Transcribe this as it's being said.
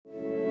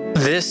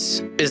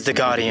This is The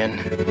Guardian.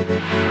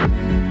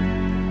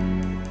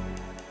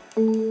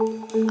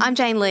 I'm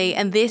Jane Lee,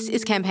 and this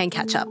is Campaign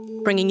Catch-Up,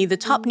 bringing you the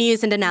top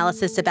news and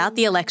analysis about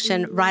the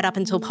election right up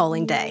until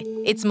polling day.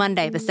 It's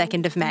Monday, the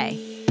 2nd of May.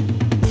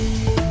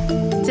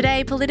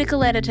 Today,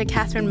 political editor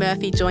Catherine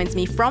Murphy joins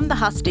me from the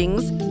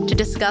hustings to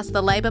discuss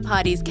the Labor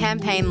Party's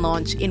campaign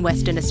launch in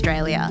Western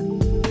Australia.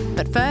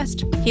 But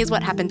first, here's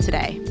what happened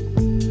today.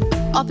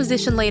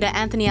 Opposition leader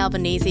Anthony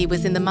Albanese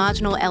was in the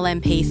marginal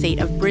LNP seat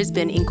of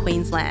Brisbane in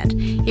Queensland.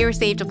 He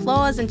received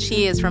applause and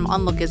cheers from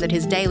onlookers at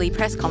his daily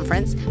press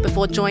conference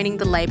before joining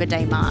the Labor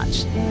Day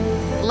march.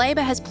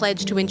 Labor has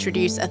pledged to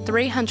introduce a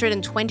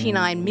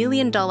 $329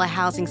 million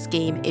housing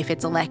scheme if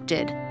it's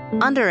elected.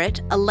 Under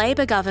it, a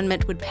Labor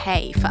government would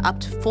pay for up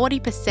to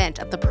 40%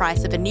 of the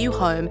price of a new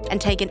home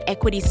and take an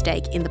equity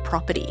stake in the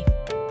property.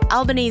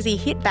 Albanese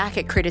hit back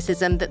at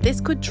criticism that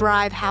this could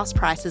drive house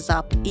prices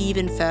up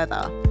even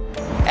further.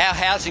 Our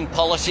housing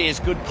policy is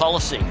good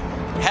policy.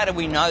 How do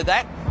we know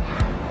that?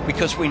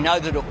 Because we know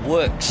that it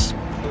works.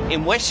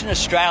 In Western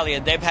Australia,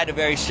 they've had a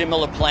very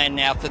similar plan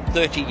now for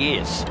 30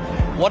 years.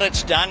 What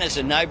it's done is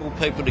enable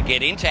people to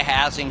get into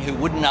housing who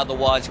wouldn't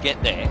otherwise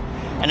get there.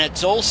 And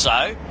it's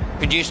also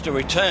produced a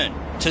return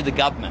to the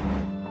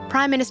government.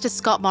 Prime Minister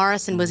Scott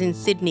Morrison was in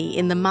Sydney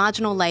in the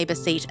marginal Labor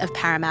seat of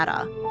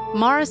Parramatta.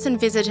 Morrison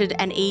visited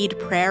an Eid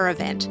prayer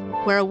event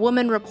where a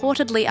woman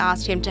reportedly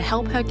asked him to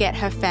help her get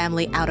her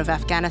family out of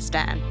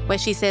Afghanistan, where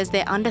she says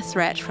they're under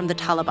threat from the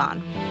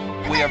Taliban.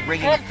 We are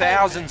bringing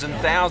thousands and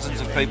thousands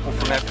of people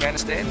from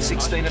Afghanistan,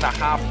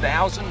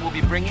 16,500 we'll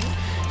be bringing,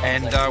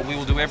 and we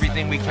will do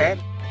everything we can.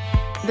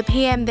 The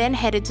PM then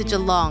headed to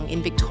Geelong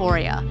in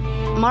Victoria.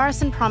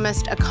 Morrison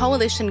promised a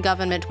coalition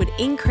government would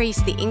increase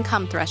the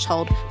income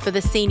threshold for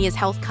the seniors'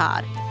 health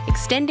card,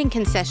 extending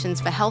concessions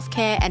for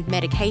healthcare and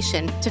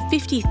medication to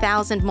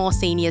 50,000 more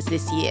seniors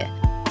this year.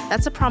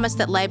 That's a promise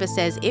that Labor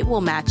says it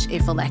will match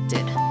if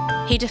elected.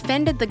 He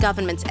defended the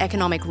government's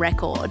economic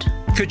record.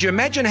 Could you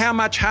imagine how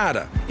much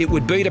harder it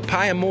would be to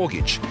pay a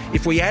mortgage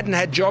if we hadn't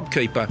had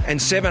JobKeeper and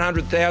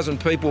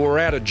 700,000 people were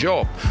out of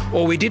job,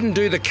 or we didn't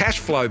do the cash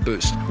flow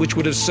boost, which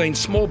would have seen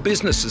small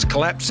businesses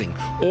collapsing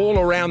all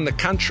around the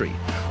country,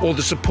 or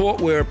the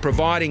support we're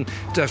providing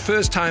to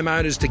first home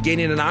owners to get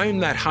in and own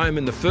that home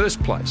in the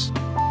first place?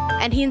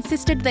 And he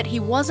insisted that he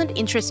wasn't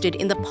interested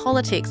in the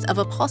politics of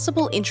a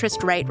possible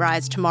interest rate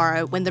rise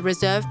tomorrow when the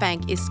Reserve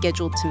Bank is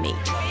scheduled to meet.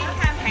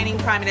 Campaigning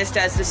Prime Minister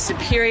as the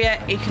superior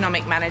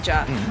economic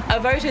manager. A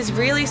voter's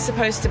really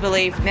supposed to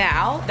believe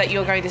now that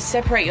you're going to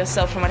separate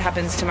yourself from what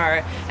happens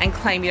tomorrow and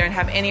claim you don't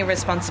have any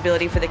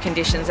responsibility for the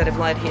conditions that have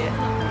led here.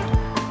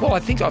 Well, I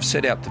think I've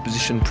set out the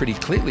position pretty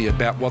clearly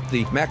about what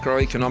the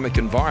macroeconomic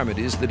environment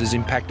is that is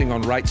impacting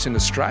on rates in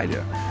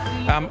Australia.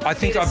 I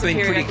think I've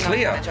been pretty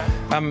clear.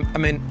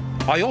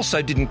 I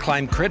also didn't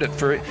claim credit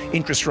for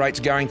interest rates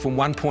going from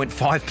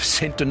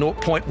 1.5% to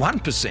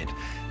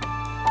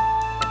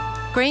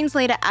 0.1%. Greens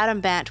leader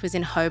Adam Bandt was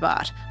in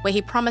Hobart, where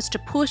he promised to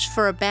push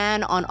for a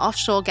ban on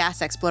offshore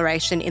gas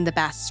exploration in the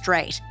Bass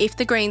Strait if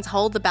the Greens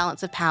hold the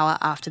balance of power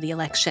after the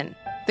election.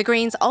 The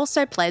Greens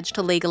also pledged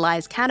to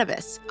legalise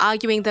cannabis,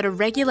 arguing that a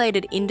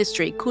regulated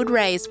industry could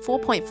raise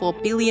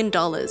 $4.4 billion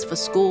for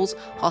schools,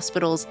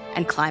 hospitals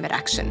and climate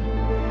action.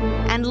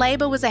 And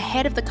Labor was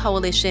ahead of the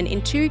coalition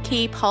in two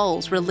key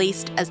polls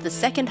released as the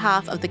second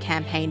half of the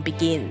campaign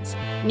begins.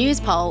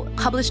 Newspoll,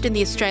 published in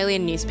the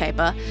Australian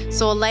newspaper,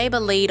 saw Labor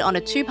lead on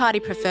a two-party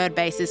preferred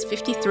basis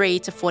 53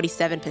 to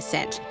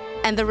 47%.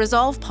 And the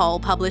Resolve poll,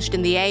 published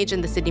in The Age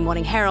and the Sydney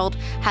Morning Herald,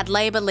 had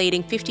Labor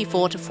leading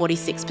 54 to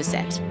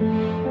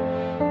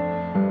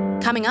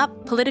 46%. Coming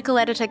up, political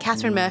editor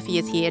Catherine Murphy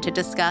is here to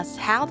discuss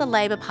how the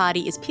Labor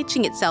Party is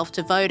pitching itself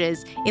to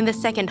voters in the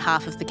second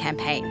half of the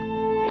campaign.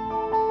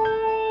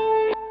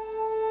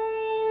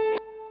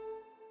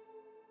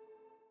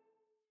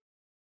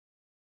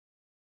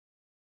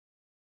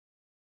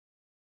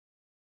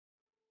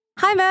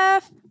 Hi,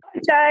 Murph. Hi,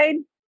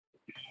 Jane.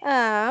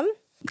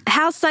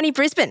 How's sunny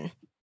Brisbane?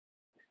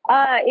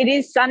 It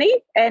is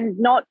sunny and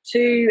not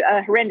too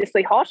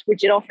horrendously hot,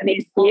 which it often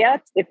is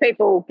here. If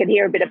people can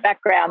hear a bit of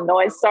background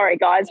noise, sorry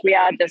guys, we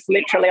are just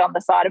literally on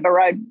the side of a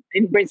road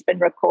in Brisbane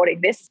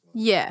recording this.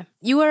 Yeah.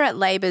 You were at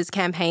Labor's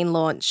campaign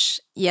launch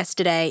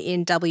yesterday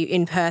in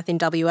Perth in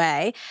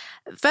WA.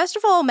 First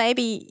of all,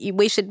 maybe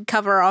we should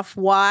cover off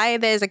why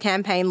there's a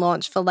campaign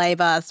launch for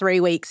Labor 3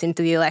 weeks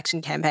into the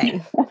election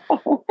campaign.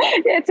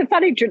 Yeah, it's a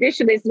funny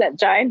tradition, isn't it,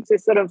 Jane, to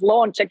sort of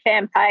launch a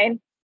campaign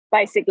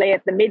basically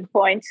at the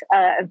midpoint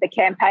of the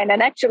campaign.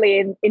 And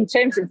actually, in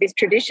terms of this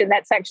tradition,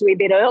 that's actually a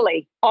bit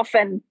early.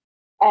 Often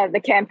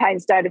the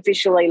campaigns don't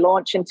officially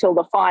launch until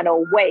the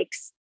final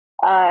weeks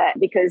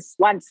because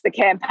once the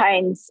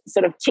campaigns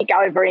sort of tick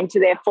over into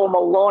their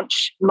formal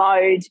launch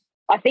mode,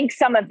 I think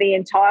some of the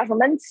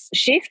entitlements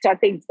shift. I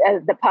think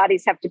the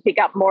parties have to pick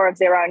up more of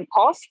their own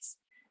costs.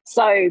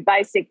 So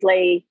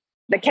basically,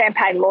 the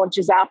campaign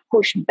launches are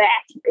pushed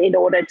back in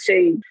order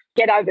to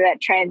get over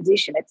that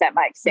transition, if that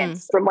makes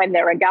sense, from when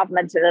they're a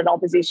government and an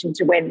opposition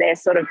to when they're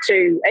sort of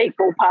two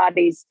equal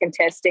parties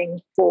contesting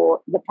for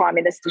the prime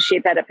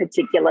ministership at a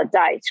particular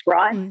date,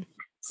 right?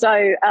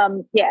 So,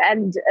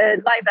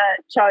 Labor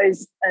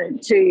chose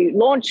to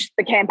launch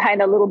the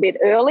campaign a little bit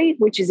early,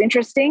 which is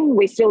interesting.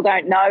 We still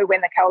don't know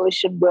when the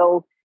coalition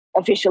will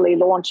officially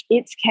launch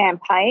its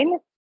campaign,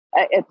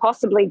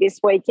 possibly this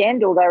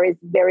weekend, although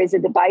there is a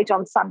debate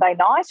on Sunday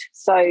night.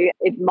 So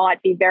it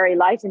might be very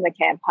late in the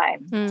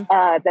campaign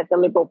that the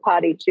Liberal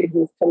Party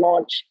chooses to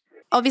launch.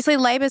 Obviously,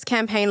 Labor's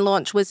campaign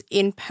launch was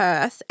in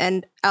Perth,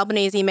 and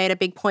Albanese made a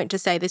big point to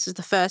say this is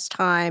the first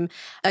time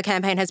a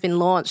campaign has been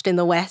launched in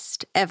the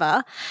West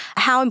ever.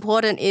 How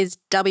important is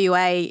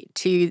WA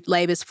to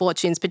Labor's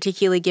fortunes,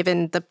 particularly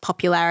given the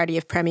popularity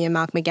of Premier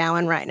Mark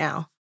McGowan right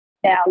now?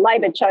 Now,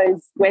 Labor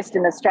chose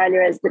Western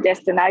Australia as the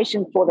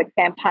destination for the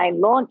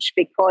campaign launch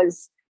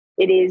because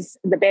it is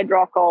the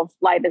bedrock of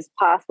Labor's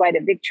pathway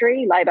to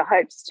victory. Labor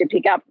hopes to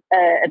pick up,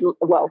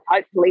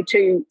 hopefully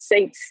 2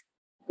 seats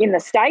in the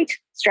state.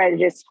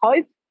 Strategists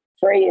hope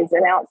 3 is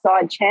an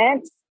outside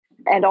chance.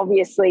 And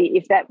obviously,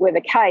 if that were the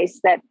case,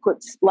 that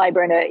puts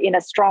Labor in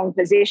a strong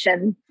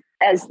position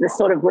as the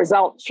sort of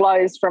result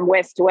flows from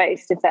west to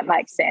east, if that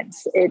makes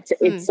sense.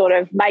 It sort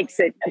of makes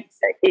it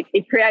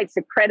creates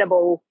a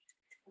credible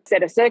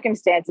set of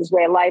circumstances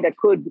where Labor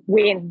could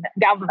win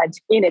government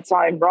in its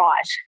own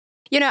right.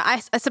 You know, I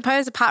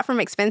suppose apart from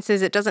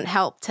expenses, it doesn't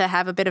help to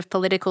have a bit of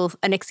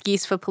an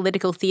excuse for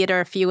political theatre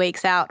a few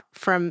weeks out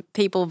from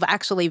people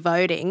actually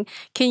voting.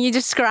 Can you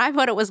describe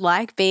what it was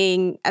like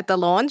being at the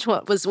launch?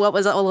 What was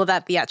all of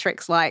that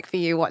theatrics like for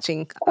you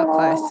watching up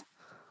close?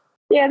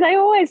 Yeah, they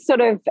always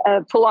sort of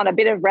pull on a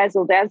bit of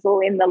razzle-dazzle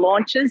in the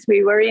launches.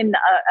 We were in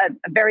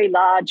a very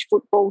large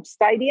football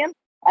stadium.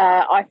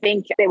 I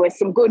think there were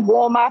some good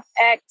warm-up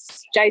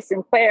acts.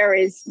 Jason Clare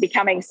is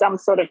becoming some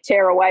sort of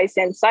tearaway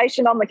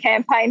sensation on the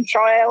campaign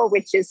trail,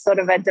 which is sort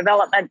of a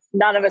development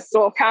none of us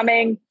saw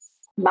coming.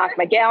 Mark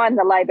McGowan,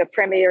 the Labor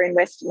Premier in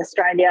Western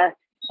Australia,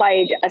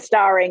 played a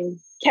starring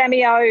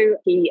cameo.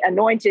 He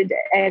anointed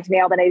Anthony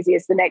Albanese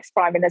as the next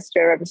Prime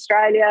Minister of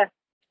Australia,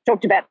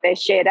 talked about their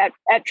shared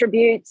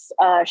attributes,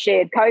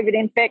 shared COVID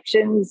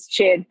infections,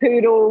 shared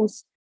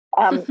poodles.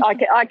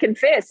 I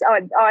confess,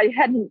 I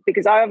hadn't,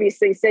 because I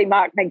obviously see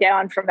Mark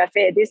McGowan from a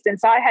fair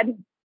distance, I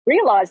hadn't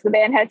realised the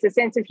man has a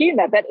sense of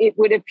humour, but it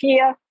would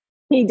appear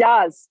he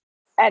does.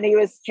 And he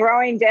was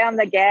throwing down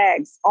the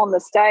gags on the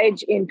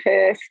stage in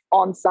Perth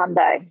on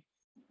Sunday.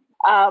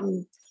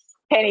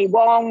 Penny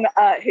Wong,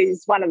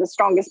 who's one of the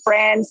strongest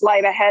brands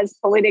Labor has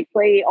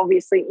politically,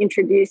 obviously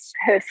introduced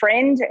her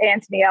friend,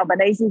 Anthony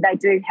Albanese. They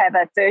do have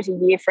a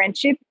 30-year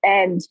friendship,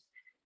 and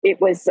it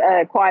was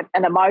quite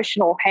an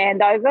emotional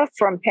handover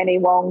from Penny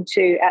Wong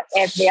to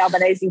Anthony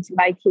Albanese to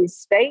make his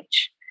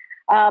speech.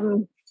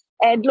 And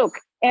look,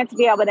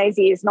 Anthony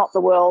Albanese is not the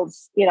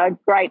world's,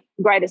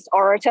 greatest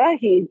orator.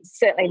 He's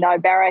certainly no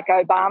Barack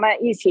Obama,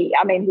 is he?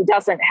 I mean, he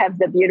doesn't have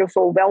the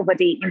beautiful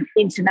velvety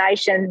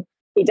intonation.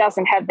 He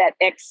doesn't have that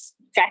X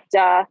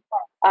factor.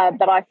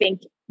 But I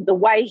think the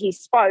way he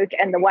spoke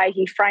and the way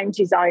he framed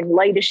his own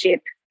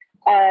leadership,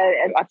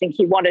 I think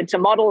he wanted to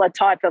model a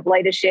type of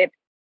leadership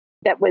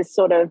that was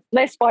sort of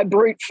less by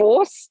brute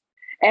force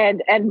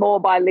and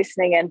more by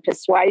listening and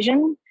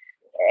persuasion.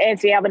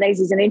 Anthony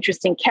Albanese is an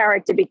interesting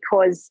character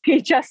because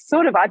he just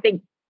sort of, I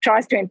think,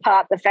 tries to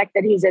impart the fact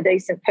that he's a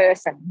decent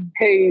person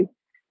who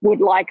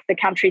would like the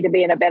country to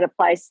be in a better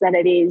place than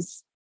it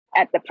is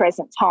at the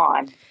present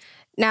time.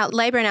 Now,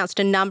 Labor announced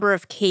a number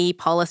of key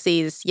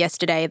policies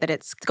yesterday that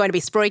it's going to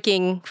be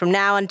spruiking from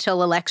now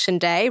until election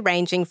day,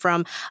 ranging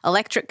from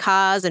electric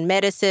cars and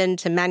medicine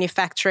to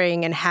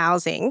manufacturing and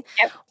housing.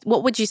 Yep.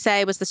 What would you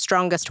say was the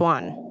strongest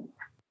one?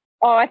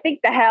 Oh, I think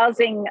the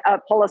housing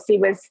policy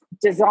was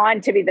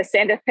designed to be the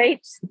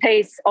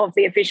centrepiece of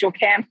the official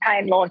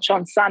campaign launch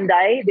on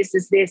Sunday. This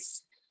is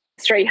this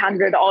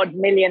 300-odd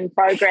million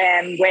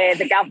program where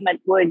the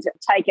government would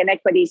take an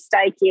equity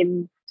stake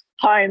in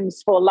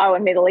homes for low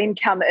and middle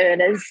income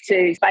earners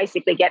to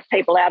basically get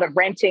people out of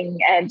renting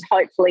and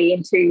hopefully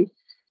into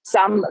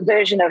some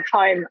version of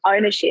home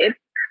ownership.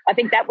 I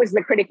think that was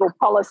the critical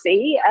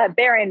policy.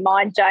 Bear in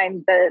mind,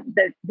 Jane,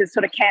 the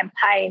sort of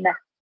campaign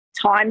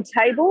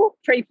timetable.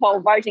 Pre-poll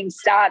voting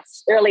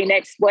starts early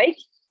next week.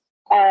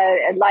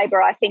 And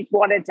Labor, I think,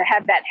 wanted to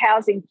have that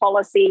housing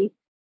policy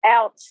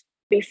out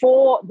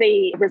before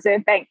the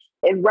Reserve Bank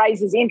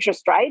raises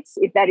interest rates,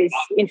 if that is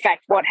in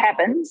fact what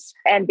happens,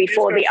 and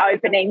before the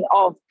opening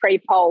of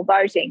pre-poll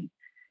voting.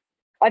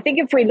 I think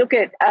if we look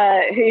at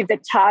who the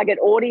target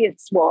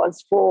audience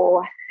was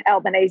for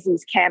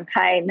Albanese's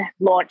campaign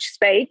launch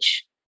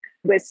speech,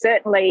 was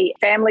certainly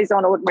families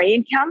on ordinary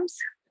incomes.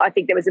 I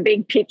think there was a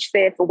big pitch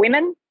there for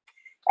women,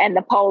 and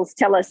the polls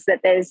tell us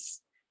that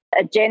there's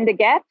a gender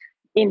gap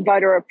in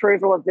voter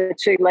approval of the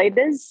two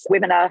leaders.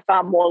 Women are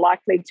far more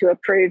likely to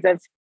approve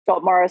of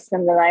Scott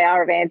Morrison than they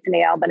are of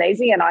Anthony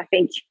Albanese, and I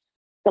think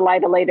the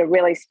Labor leader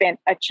really spent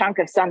a chunk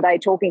of Sunday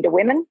talking to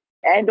women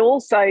and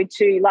also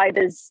to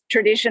Labor's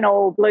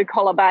traditional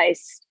blue-collar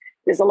base.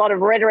 There's a lot of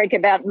rhetoric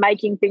about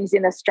making things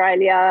in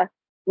Australia,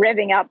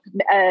 revving up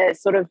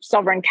sort of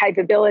sovereign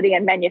capability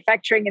and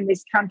manufacturing in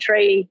this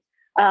country.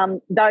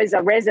 Those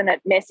are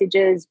resonant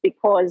messages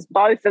because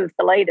both of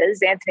the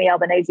leaders, Anthony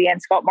Albanese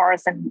and Scott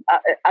Morrison,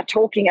 are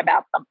talking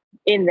about them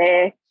in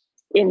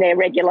their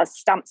regular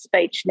stump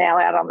speech now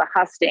out on the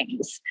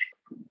hustings.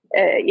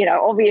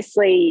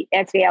 Obviously,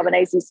 Anthony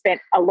Albanese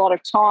spent a lot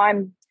of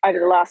time over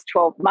the last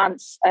 12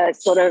 months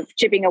sort of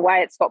chipping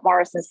away at Scott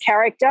Morrison's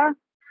character,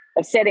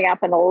 of setting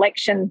up an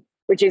election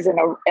which is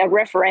a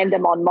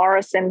referendum on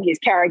Morrison, his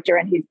character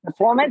and his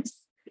performance.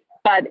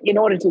 But in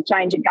order to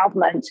change a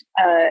government,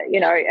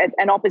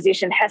 an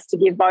opposition has to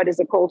give voters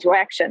a call to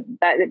action.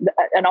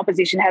 An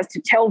opposition has to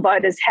tell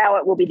voters how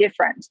it will be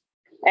different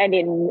and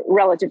in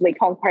relatively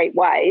concrete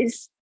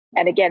ways.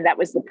 And again, that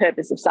was the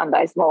purpose of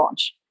Sunday's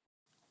launch.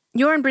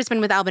 You're in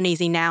Brisbane with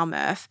Albanese now,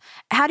 Murph.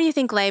 How do you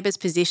think Labor's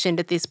positioned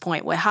at this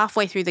point? We're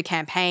halfway through the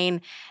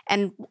campaign.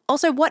 And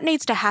also, what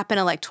needs to happen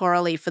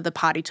electorally for the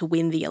party to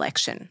win the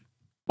election?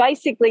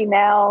 Basically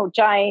now,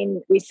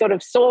 Jane, we sort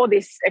of saw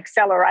this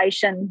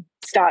acceleration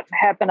start to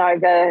happen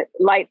over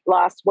late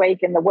last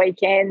week and the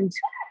weekend.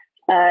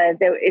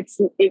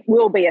 It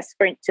will be a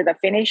sprint to the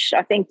finish.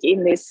 I think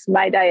in this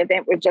May Day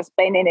event we've just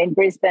been in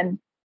Brisbane,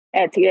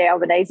 Anthony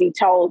Albanese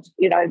told,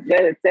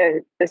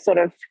 the sort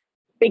of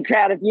big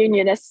crowd of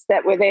unionists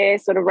that were there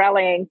sort of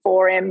rallying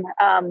for him,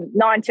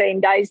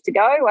 19 days to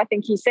go, I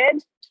think he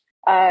said.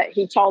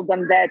 He told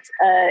them that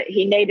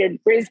he needed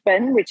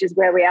Brisbane, which is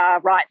where we are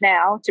right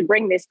now, to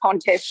bring this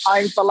contest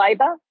home for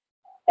Labor.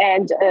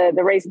 And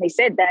the reason he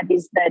said that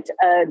is that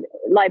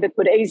Labor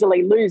could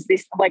easily lose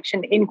this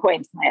election in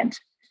Queensland.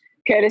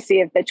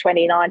 Courtesy of the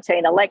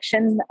 2019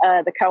 election,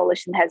 the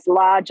coalition has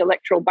large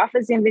electoral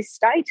buffers in this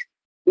state.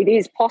 It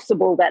is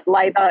possible that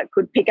Labor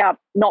could pick up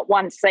not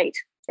one seat,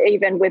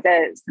 even with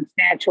a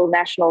substantial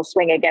national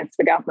swing against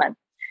the government.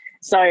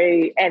 So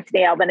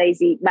Anthony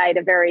Albanese made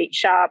a very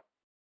sharp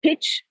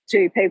pitch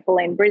to people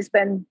in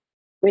Brisbane.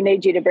 We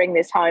need you to bring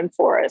this home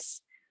for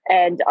us.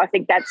 And I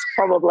think that's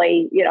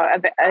probably,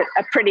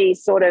 a pretty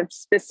sort of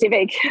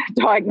specific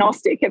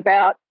diagnostic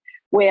about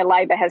where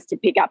Labor has to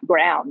pick up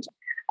ground.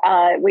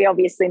 We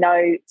obviously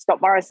know Scott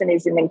Morrison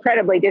is an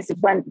incredibly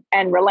disciplined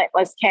and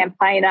relentless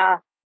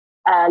campaigner.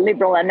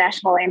 Liberal and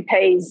National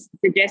MPs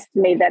suggest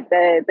to me that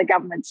the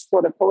government's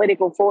sort of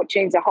political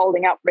fortunes are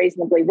holding up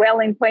reasonably well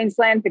in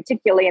Queensland,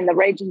 particularly in the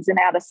regions and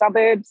outer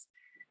suburbs.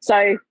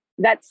 So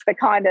that's the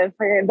kind of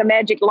the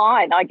magic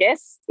line, I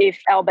guess, if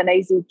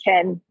Albanese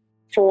can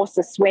force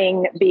a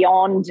swing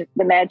beyond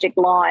the magic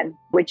line,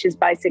 which is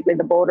basically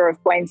the border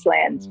of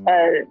Queensland.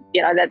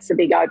 That's a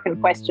big open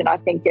question, I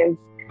think, of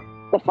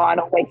the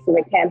final weeks of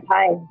the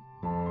campaign.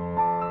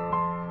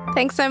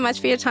 Thanks so much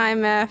for your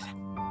time, Murph.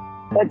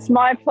 It's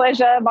my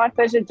pleasure,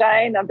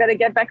 Jane. I better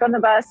get back on the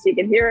bus. You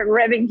can hear it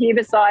revving here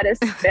beside us.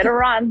 Better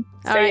run.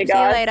 All right, see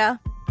you later.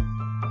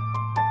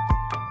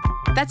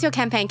 That's your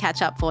campaign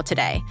catch-up for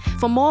today.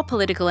 For more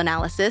political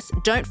analysis,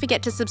 don't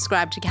forget to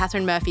subscribe to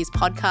Catherine Murphy's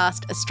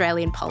podcast,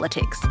 Australian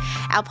Politics.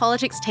 Our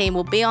politics team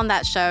will be on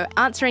that show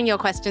answering your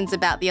questions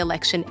about the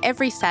election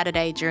every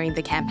Saturday during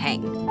the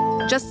campaign.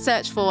 Just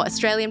search for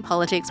Australian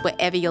Politics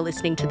wherever you're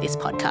listening to this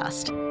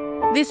podcast.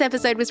 This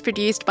episode was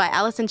produced by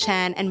Alison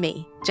Chan and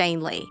me,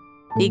 Jane Lee.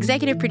 The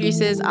executive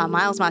producers are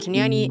Miles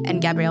Martignoni and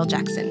Gabrielle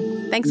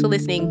Jackson. Thanks for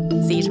listening.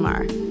 See you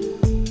tomorrow.